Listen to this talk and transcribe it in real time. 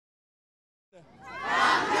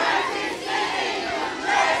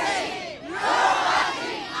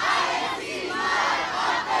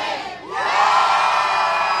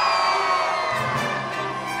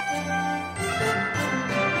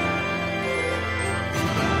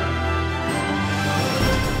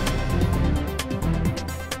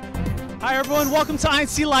Hi everyone, welcome to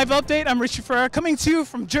INC Live Update. I'm Richie Ferrer, coming to you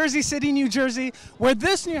from Jersey City, New Jersey, where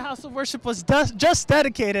this new house of worship was just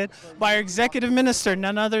dedicated by our executive minister,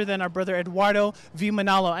 none other than our brother Eduardo V.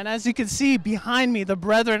 Manalo. And as you can see behind me, the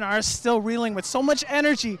brethren are still reeling with so much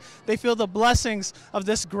energy. They feel the blessings of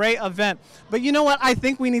this great event. But you know what? I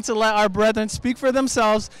think we need to let our brethren speak for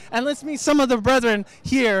themselves, and let's meet some of the brethren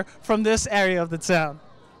here from this area of the town.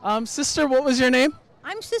 Sister, what was your name?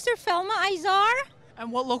 I'm Sister Felma Izar. And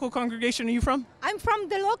what local congregation are you from? I'm from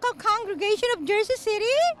the local congregation of Jersey City.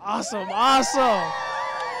 Awesome, awesome.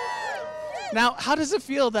 Now, how does it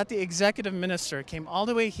feel that the executive minister came all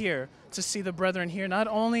the way here to see the brethren here, not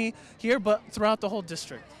only here, but throughout the whole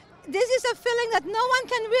district? This is a feeling that no one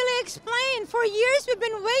can really explain. For years, we've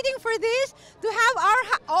been waiting for this, to have our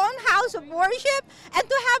own house of worship, and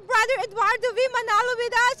to have Brother Eduardo V. Manalo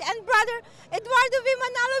with us. And Brother Eduardo V.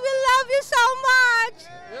 Manalo, we love you so much.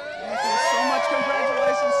 Thank you so much.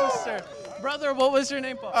 Congratulations, sister. Brother, what was your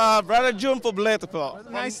name, po? Brother June Pobleto po.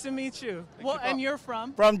 Nice to meet you. Well, and you're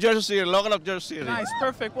from? From Jersey City, local of Jersey City. Nice,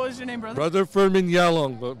 perfect. What was your name, brother? Brother Fermin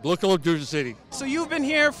Yalong, local of Jersey City. So you've been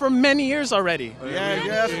here for many years already?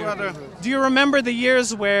 Yes, brother. Do you remember the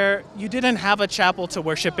years where you didn't have a chapel to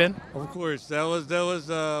worship in? Of course, that was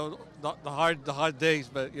the hard days,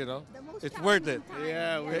 but you know, it's worth it.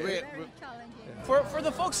 Yeah, For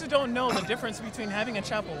the folks who don't know the difference between having a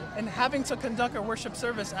chapel and having to conduct a worship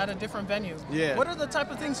service at a different venue, what are the type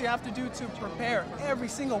of things you have to do to prepare every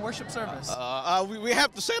single worship service? we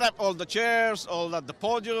have to set up all the chairs, all the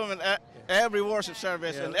podium, and every worship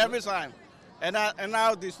service, and every time. And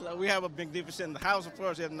now we have a magnificent house of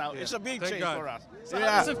worship now. It's a big change for us. So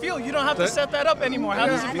how does it feel? You don't have to set that up anymore. How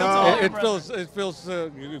does it feel? It feels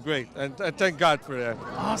great, and thank God for that.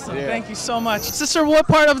 Awesome. Thank you so much. Sister, what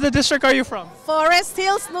part of the district are you from? Forest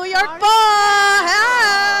Hills, New York po.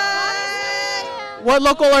 Hi. What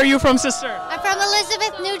local are you from, sister? I'm from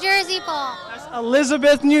Elizabeth, New Jersey po. That's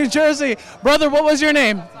Elizabeth, New Jersey. Brother, what was your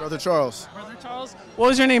name? Brother Charles. Brother Charles. What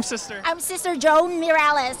was your name, sister? I'm Sister Joan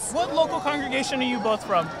Mirales. What local congregation are you both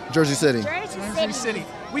from? Jersey City. Jersey City.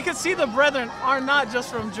 We can see the brethren are not just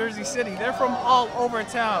from Jersey City. They're from all over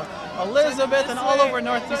town. Elizabeth and all over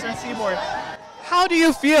northeastern seaboard. How do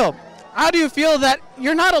you feel? How do you feel that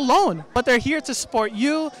you're not alone, but they're here to support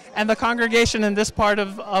you and the congregation in this part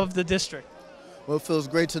of the district? Well, it feels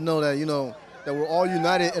great to know that, that we're all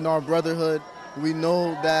united in our brotherhood. We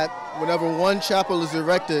know that whenever one chapel is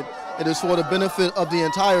erected, it is for the benefit of the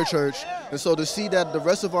entire church. And so to see that the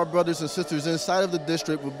rest of our brothers and sisters inside of the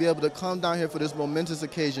district will be able to come down here for this momentous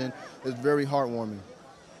occasion is very heartwarming.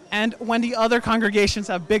 And when the other congregations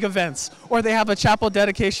have big events or they have a chapel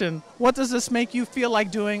dedication, what does this make you feel like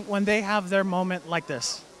doing when they have their moment like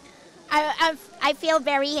this? I feel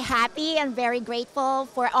very happy and very grateful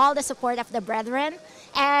for all the support of the brethren.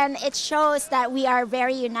 And it shows that we are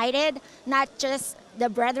very united, not just the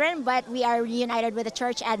brethren, but we are united with the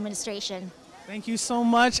church administration. Thank you so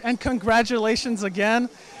much, and congratulations again.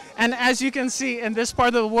 And as you can see, in this part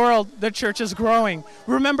of the world, the church is growing.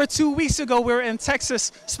 Remember 2 weeks ago, we were in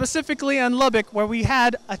Texas, specifically in Lubbock, where we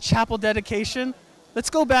had a chapel dedication. Let's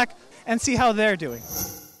go back and see how they're doing.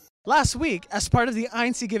 Last week, as part of the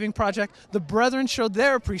INC Giving Project, the brethren showed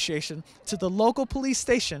their appreciation to the local police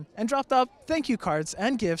station and dropped off thank you cards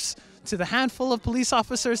and gifts to the handful of police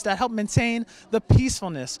officers that helped maintain the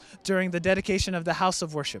peacefulness during the dedication of the house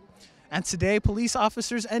of worship. And today, police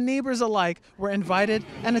officers and neighbors alike were invited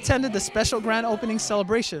and attended the special grand opening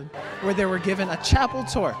celebration where they were given a chapel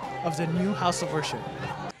tour of the new house of worship.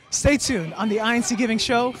 Stay tuned on the INC Giving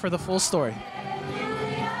Show for the full story.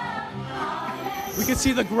 We can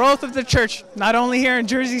see the growth of the church, not only here in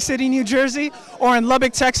Jersey City, New Jersey, or in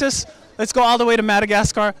Lubbock, Texas. Let's go all the way to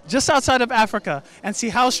Madagascar, just outside of Africa, and see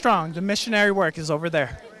how strong the missionary work is over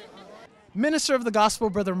there. Minister of the Gospel,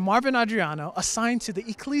 Brother Marvin Adriano, assigned to the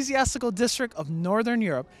Ecclesiastical District of Northern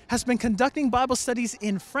Europe, has been conducting Bible studies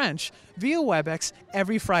in French via WebEx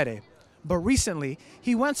every Friday. But recently,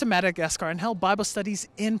 he went to Madagascar and held Bible studies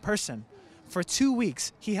in person. For 2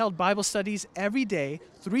 weeks, he held Bible studies every day,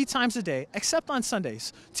 3 times a day, except on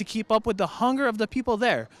Sundays, to keep up with the hunger of the people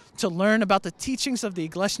there to learn about the teachings of the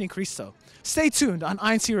Iglesia ni Cristo. Stay tuned on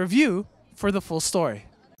INC Review for the full story.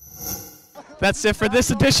 That's it for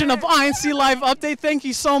this edition of INC Live Update. Thank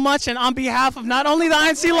you so much, and on behalf of not only the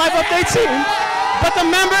INC Live Update team, but the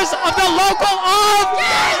members of the local of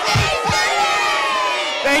Jersey City!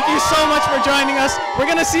 Thank you so much for joining us. We're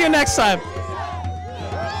going to see you next time.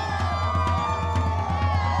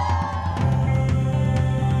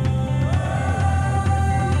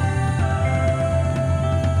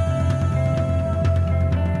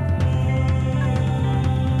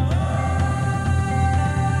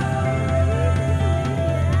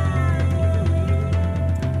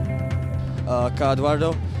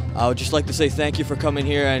 Eduardo, I would just like to say thank you for coming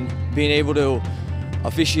here and being able to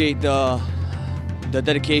officiate the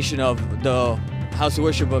dedication of the House of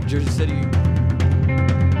Worship of Jersey City.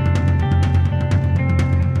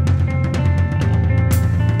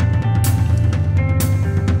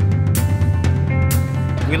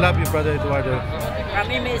 We love you, Brother Eduardo.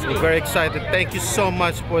 We're very excited. Thank you so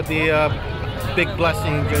much for the big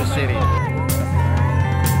blessing in Jersey City.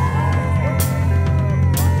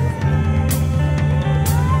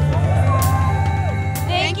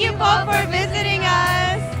 Thank you, Paul, for visiting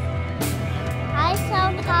us. I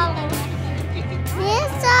saw Colorado. This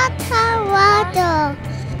saw Colorado.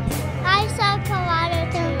 I saw Colorado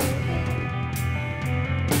too.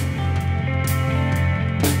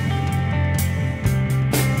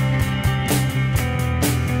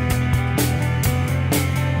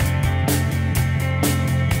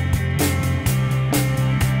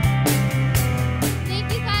 Thank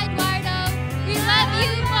you, Eduardo. We love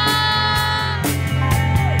you, Paul.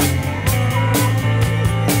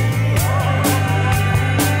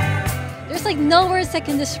 There's like no words that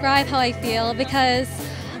can describe how I feel because,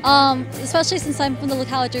 especially since I'm from the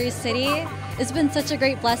locality of Jersey City, it's been such a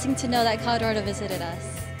great blessing to know that Eduardo visited us.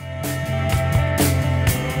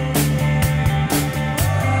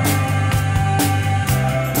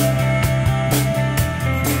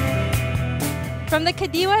 From the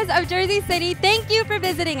Kadiwas of Jersey City, thank you for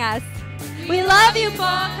visiting us. We love you,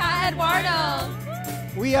 Paul, Eduardo.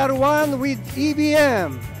 We are one with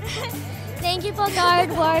EBM. Thank you,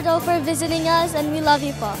 Eduardo, for visiting us, and we love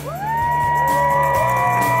you, Paul.